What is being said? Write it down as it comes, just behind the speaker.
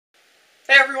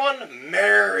Hey everyone,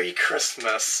 Merry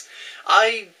Christmas!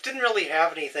 I didn't really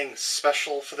have anything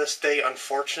special for this day,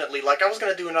 unfortunately. Like, I was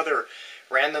gonna do another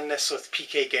randomness with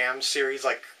PkGam series,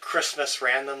 like Christmas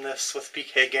randomness with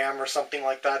PkGam or something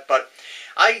like that, but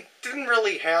I didn't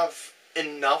really have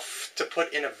enough to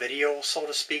put in a video, so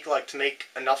to speak, like to make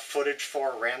enough footage for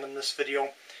a randomness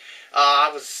video.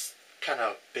 I was kind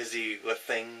of busy with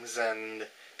things, and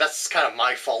that's kind of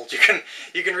my fault.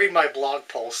 You can read my blog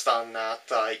post on that.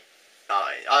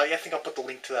 I think I'll put the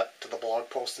link to the blog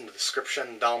post in the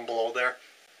description down below there.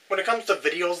 When it comes to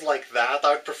videos like that,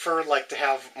 I would prefer like to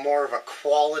have more of a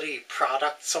quality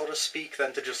product, so to speak,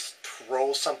 than to just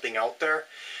throw something out there.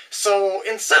 So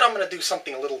instead, I'm going to do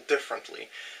something a little differently.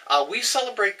 We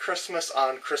celebrate Christmas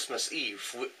on Christmas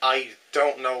Eve. I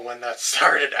don't know when that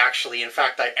started, actually. In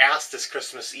fact, I asked this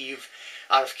Christmas Eve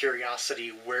out of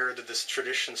curiosity where did this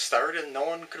tradition start, and no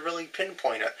one could really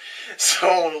pinpoint it.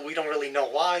 So we don't really know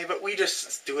why, but we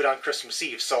just do it on Christmas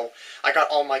Eve. So I got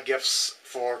all my gifts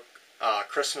for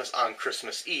Christmas on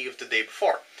Christmas Eve the day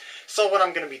before. So what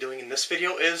I'm going to be doing in this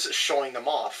video is showing them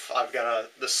off. I've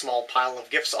got this small pile of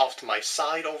gifts off to my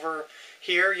side over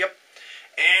here, yep.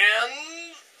 And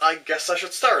I guess I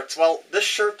should start. Well, this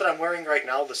shirt that I'm wearing right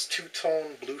now, this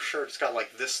two-tone blue shirt, it's got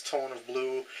like this tone of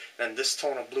blue, and this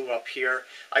tone of blue up here.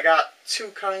 I got two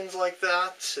kinds like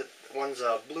that. One's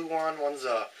a blue one, one's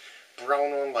a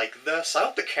brown one like this. I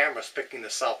hope the camera's picking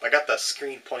this up. I got the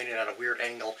screen pointed at a weird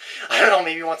angle. I don't know,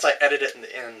 maybe once I edit it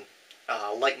and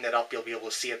lighten it up, you'll be able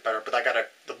to see it better. But I got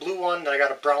the blue one, and I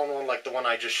got a brown one like the one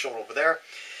I just showed over there.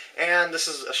 And this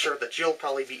is a shirt that you'll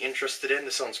probably be interested in.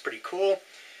 This one's pretty cool.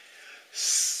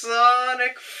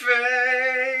 Sonic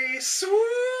face! Woo!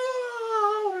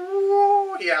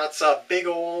 Yeah, it's a big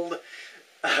old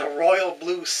royal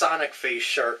blue Sonic face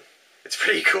shirt. It's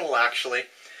pretty cool, actually.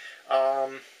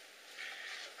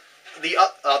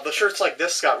 The shirts like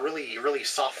this got really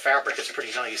soft fabric. It's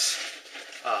pretty nice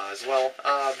as well.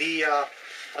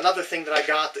 Another thing that I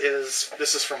got is,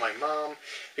 this is from my mom,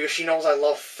 because she knows I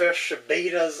love fish,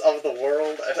 betas of the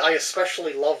world. I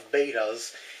especially love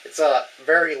betas. It's a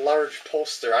very large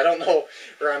poster. I don't know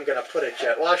where I'm going to put it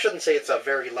yet. Well, I shouldn't say it's a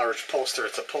very large poster.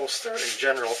 It's a poster in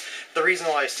general. The reason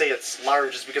why I say it's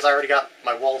large is because I already got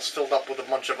my walls filled up with a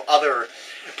bunch of other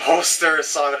posters,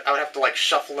 so I would have to like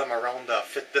shuffle them around to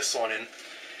fit this one in.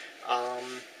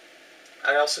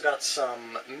 I also got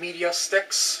some media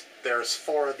sticks. There's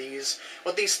 4 of these.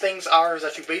 What these things are is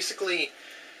that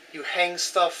you hang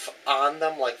stuff on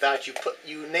them like that.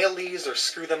 You nail these or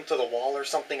screw them to the wall or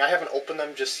something. I haven't opened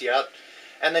them just yet.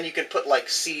 And then you can put like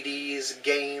CDs,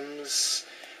 games,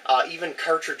 even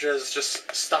cartridges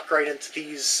just stuck right into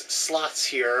these slots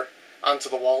here onto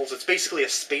the walls. It's basically a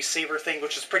space saver thing,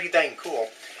 which is pretty dang cool.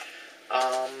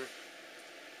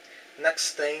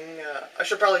 Next thing, I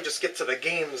should probably just get to the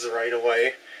games right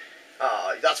away.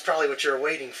 That's probably what you're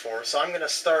waiting for. So I'm going to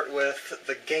start with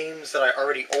the games that I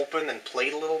already opened and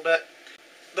played a little bit.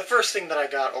 The first thing that I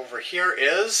got over here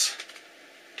is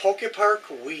Pokepark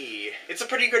Wii. It's a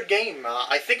pretty good game.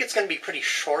 I think it's going to be pretty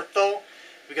short though,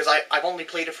 because I've only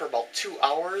played it for about 2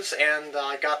 hours, and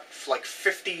I got like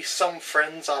 50-some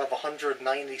friends out of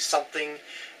 190-something,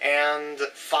 and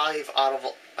 5 out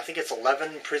of, I think it's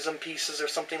 11 prism pieces or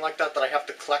something like that I have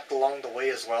to collect along the way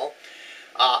as well.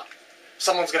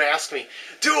 Someone's going to ask me,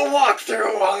 do a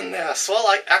walkthrough on this! Well,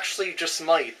 I actually just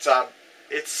might.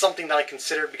 It's something that I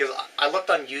considered because I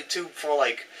looked on YouTube for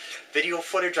like video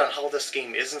footage on how this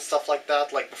game is and stuff like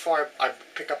that. Like before I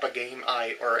pick up a game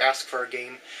or ask for a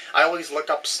game, I always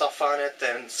look up stuff on it,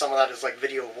 and some of that is like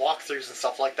video walkthroughs and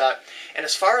stuff like that. And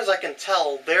as far as I can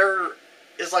tell, there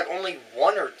is like only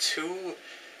 1 or 2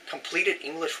 completed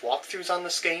English walkthroughs on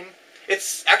this game.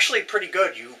 It's actually pretty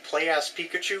good. You play as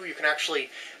Pikachu, you can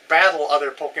actually battle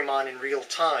other Pokemon in real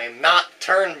time, not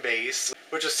turn-based,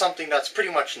 which is something that's pretty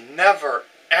much never,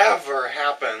 ever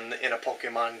happened in a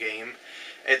Pokemon game.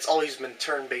 It's always been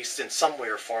turn-based in some way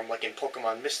or form, like in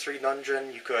Pokemon Mystery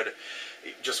Dungeon, you could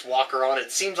just walk around.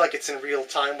 It seems like it's in real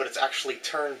time, but it's actually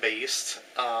turn-based.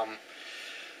 Well,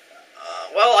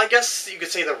 I guess you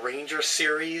could say the Ranger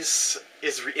series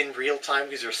is in real time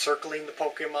because you're circling the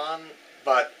Pokemon,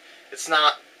 but it's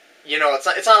not, you know,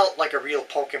 it's not like a real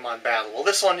Pokemon battle. Well,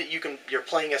 this one you're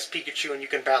playing as Pikachu and you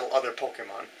can battle other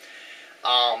Pokemon.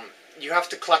 You have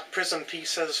to collect prism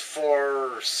pieces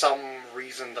for some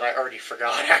reason that I already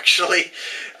forgot. Actually,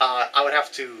 I would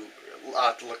have to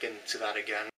look into that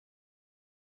again.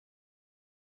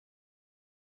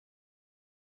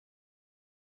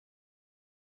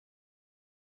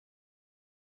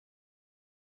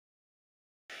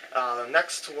 The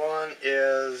next one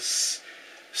is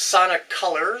Sonic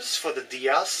Colors for the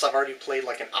DS. I've already played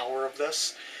like an hour of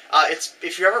this. It's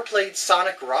if you ever played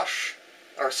Sonic Rush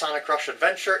or Sonic Rush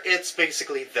Adventure, it's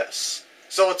basically this.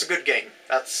 So it's a good game.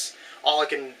 That's all I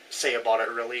can say about it,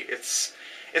 really. It's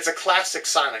a classic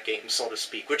Sonic game, so to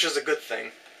speak, which is a good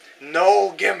thing.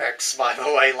 No gimmicks, by the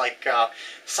way, like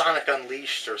Sonic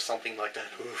Unleashed or something like that.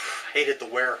 Oof, hated the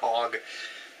Werehog.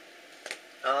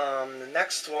 The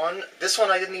next one, this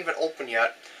one I didn't even open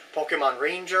yet. Pokemon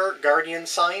Ranger, Guardian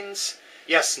Signs.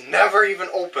 Yes, never even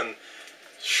open.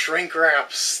 Shrink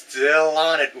wrap still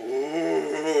on it.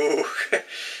 Ooh.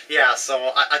 Yeah,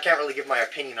 so I can't really give my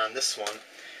opinion on this one.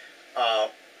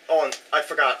 Oh, and I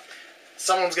forgot.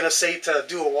 Someone's gonna say to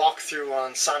do a walkthrough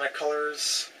on Sonic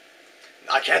Colors.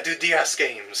 I can't do DS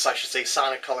games. I should say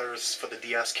Sonic Colors for the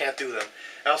DS. Can't do them.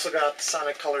 I also got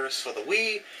Sonic Colors for the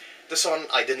Wii. This one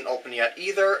I didn't open yet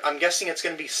either. I'm guessing it's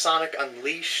going to be Sonic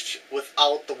Unleashed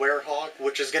without the Werehog,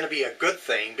 which is going to be a good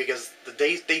thing because the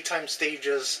daytime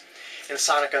stages in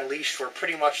Sonic Unleashed were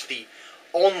pretty much the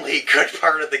only good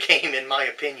part of the game, in my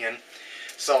opinion.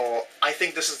 So I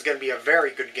think this is going to be a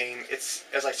very good game. It's,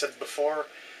 as I said before,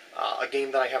 a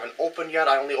game that I haven't opened yet.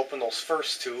 I only opened those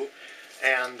first two,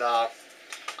 and I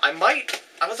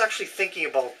was actually thinking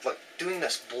about like doing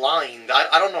this blind.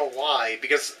 I don't know why,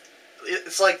 because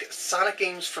it's like Sonic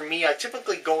games for me, I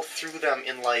typically go through them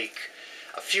in like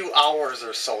a few hours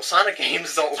or so. Sonic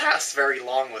games don't last very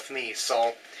long with me,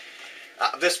 so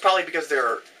this probably because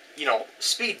they're, you know,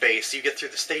 speed-based, you get through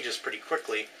the stages pretty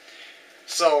quickly.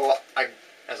 So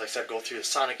as I said, go through the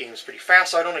Sonic games pretty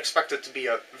fast, so I don't expect it to be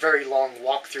a very long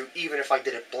walkthrough, even if I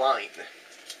did it blind.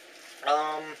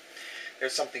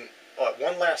 There's something,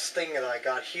 one last thing that I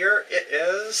got here. It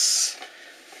is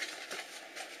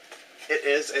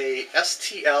a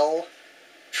STL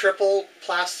triple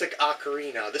plastic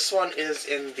ocarina. This one is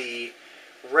in the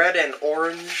red and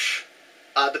orange.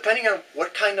 Depending on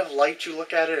what kind of light you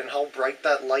look at it and how bright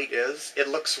that light is, it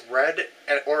looks red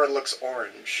or it looks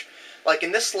orange. Like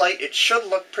in this light, it should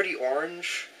look pretty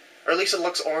orange, or at least it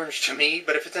looks orange to me,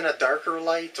 but if it's in a darker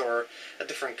light or a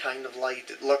different kind of light,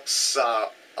 it looks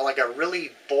like a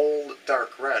really bold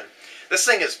dark red. This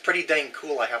thing is pretty dang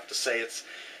cool, I have to say. It's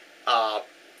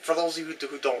for those of you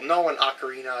who don't know, an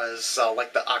ocarina is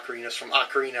like the ocarinas from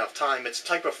Ocarina of Time. It's a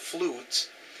type of flute.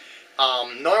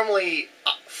 Normally,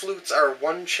 flutes are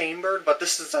one-chambered, but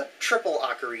this is a triple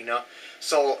ocarina.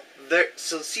 So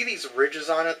see these ridges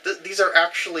on it? These are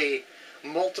actually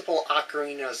multiple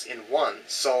ocarinas in one.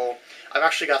 So I've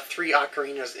actually got 3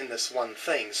 ocarinas in this one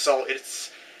thing. So it's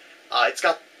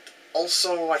got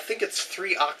also, I think it's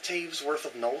 3 octaves worth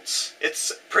of notes.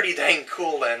 It's pretty dang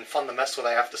cool and fun to mess with,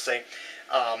 I have to say.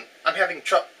 I'm having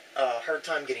a hard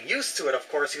time getting used to it, of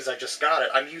course, because I just got it.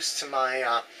 I'm used to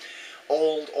my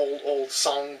old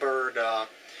Songbird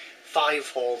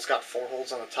 5-hole. It's got 4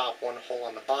 holes on the top, 1 hole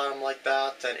on the bottom, like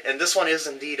that. And this one is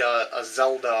indeed a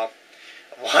Zelda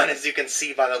one, as you can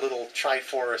see by the little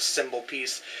Triforce symbol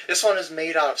piece. This one is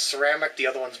made out of ceramic, the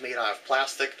other one's made out of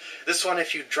plastic. This one,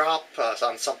 if you drop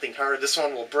on something hard, this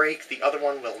one will break, the other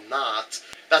one will not.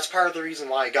 That's part of the reason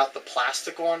why I got the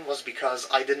plastic one, was because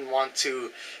I didn't want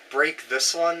to break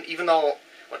this one, even though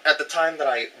at the time that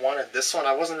I wanted this one,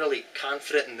 I wasn't really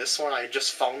confident in this one. I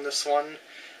just found this one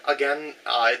again.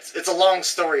 It's a long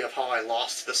story of how I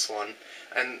lost this one,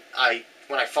 and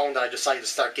when I found it, I decided to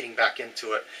start getting back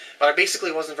into it. But I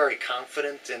basically wasn't very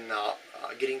confident in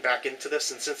getting back into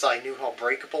this, and since I knew how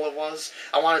breakable it was,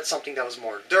 I wanted something that was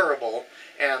more durable,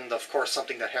 and of course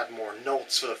something that had more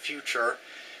notes for the future,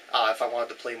 if I wanted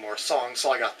to play more songs,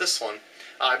 so I got this one.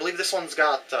 I believe this one's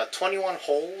got 21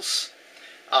 holes,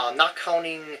 not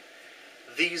counting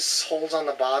these holes on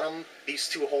the bottom, these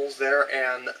 2 holes there,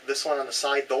 and this one on the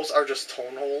side. Those are just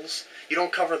tone holes. You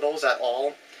don't cover those at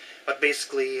all. But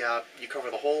basically, you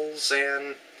cover the holes,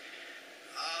 and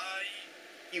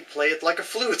you play it like a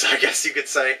flute, I guess you could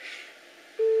say.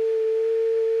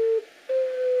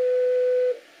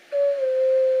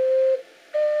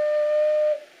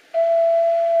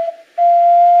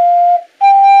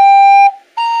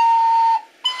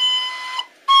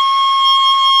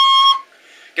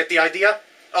 Get the idea?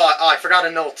 Oh, I forgot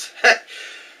a note.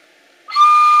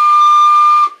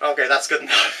 Okay, that's good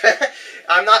enough.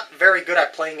 I'm not very good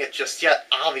at playing it just yet,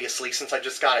 obviously, since I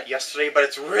just got it yesterday, but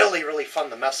it's really, really fun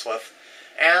to mess with.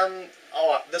 And,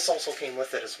 this also came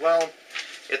with it as well.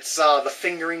 It's the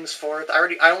fingerings for it.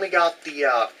 I only got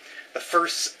the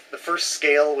first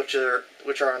scale, which are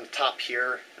on the top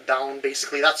here, down,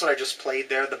 basically. That's what I just played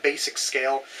there, the basic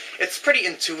scale. It's pretty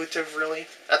intuitive, really.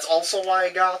 That's also why I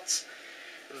got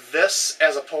this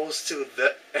as opposed to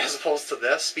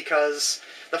this, because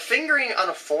the fingering on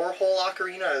a 4-hole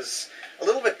ocarina is a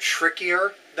little bit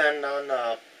trickier than on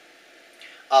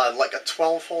like a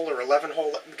 12-hole or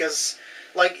 11-hole, because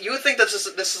like you would think that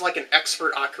this is like an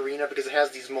expert ocarina because it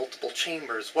has these multiple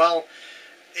chambers. Well,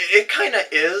 it kind of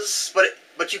is,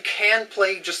 but you can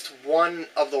play just one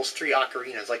of those 3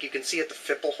 ocarinas. Like you can see at the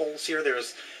Fipple holes here,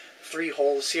 there's 3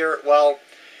 holes here. Well,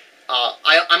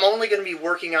 I'm only going to be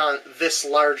working on this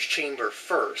large chamber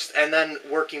first, and then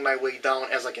working my way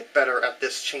down as I get better at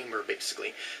this chamber,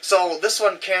 basically. So this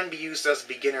one can be used as a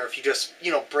beginner if you just,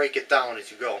 you know, break it down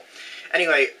as you go.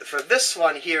 Anyway, for this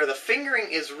one here, the fingering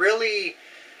is really...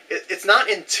 It's not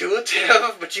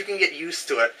intuitive, but you can get used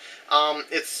to it.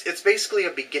 It's basically a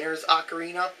beginner's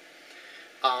ocarina.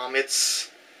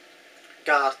 It's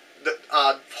got the,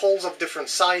 holes of different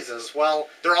sizes. Well,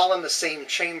 they're all in the same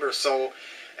chamber, so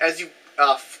as you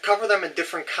cover them in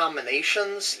different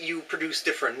combinations, you produce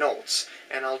different notes.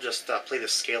 And I'll just play the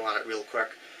scale on it real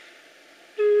quick.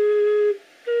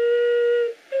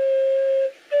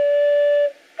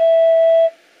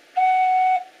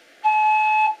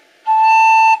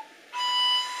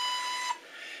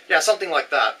 Yeah, something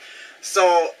like that.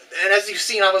 So, and as you've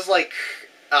seen, I was like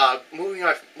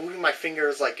moving my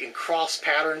fingers like in cross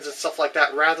patterns and stuff like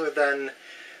that, rather than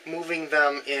moving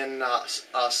them in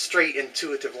a straight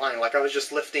intuitive line. Like I was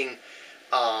just lifting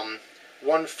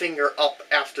one finger up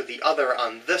after the other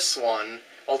on this one,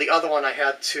 while the other one I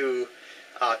had to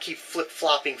keep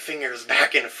flip-flopping fingers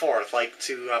back and forth. Like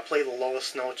to play the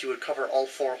lowest note, you would cover all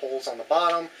 4 holes on the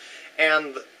bottom,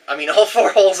 and I mean all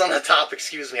 4 holes on the top,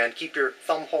 excuse me, and keep your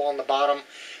thumb hole on the bottom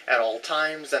at all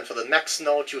times. Then for the next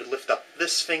note, you would lift up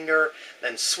this finger,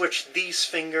 then switch these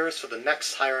fingers for the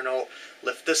next higher note,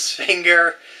 lift this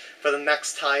finger for the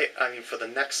next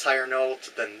higher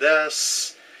note, then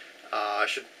this. I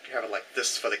should have it like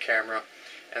this for the camera,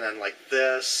 and then like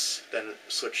this, then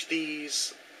switch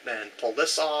these, then pull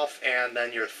this off, and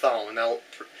then your thumb. Now,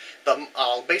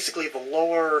 basically, the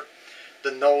lower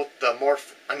the note, the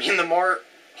more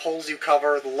holes you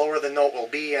cover, the lower the note will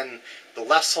be, and the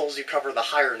less holes you cover, the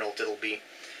higher note it'll be.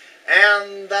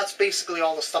 And that's basically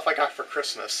all the stuff I got for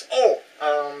Christmas. Oh,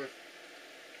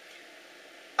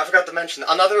 I forgot to mention,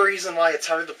 another reason why it's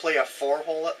hard to play a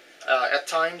 4-hole at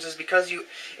times is because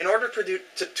in order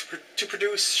to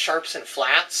produce sharps and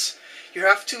flats, you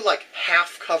have to like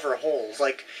half cover holes.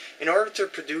 Like in order to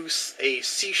produce a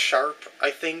C sharp,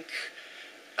 I think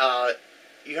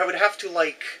you would have to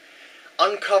like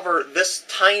uncover this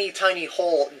tiny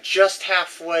hole just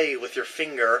halfway with your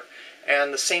finger,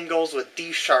 and the same goes with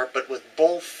D sharp, but with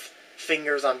both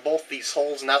fingers on both these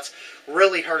holes, and that's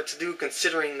really hard to do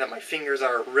considering that my fingers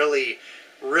are really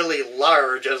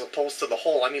large as opposed to the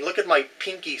hole. I mean, look at my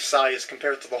pinky size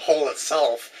compared to the hole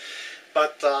itself.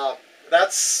 But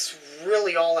that's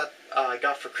really all that I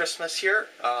got for Christmas here.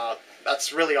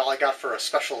 That's really all I got for a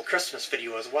special Christmas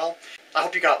video as well. I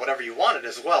hope you got whatever you wanted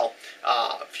as well.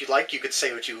 If you'd like, you could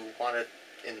say what you wanted.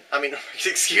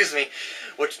 Excuse me.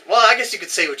 Well, I guess you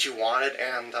could say what you wanted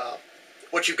and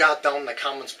what you got down in the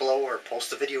comments below, or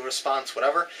post a video response,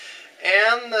 whatever.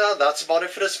 And that's about it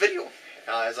for this video.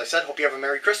 As I said, hope you have a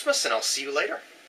Merry Christmas, and I'll see you later.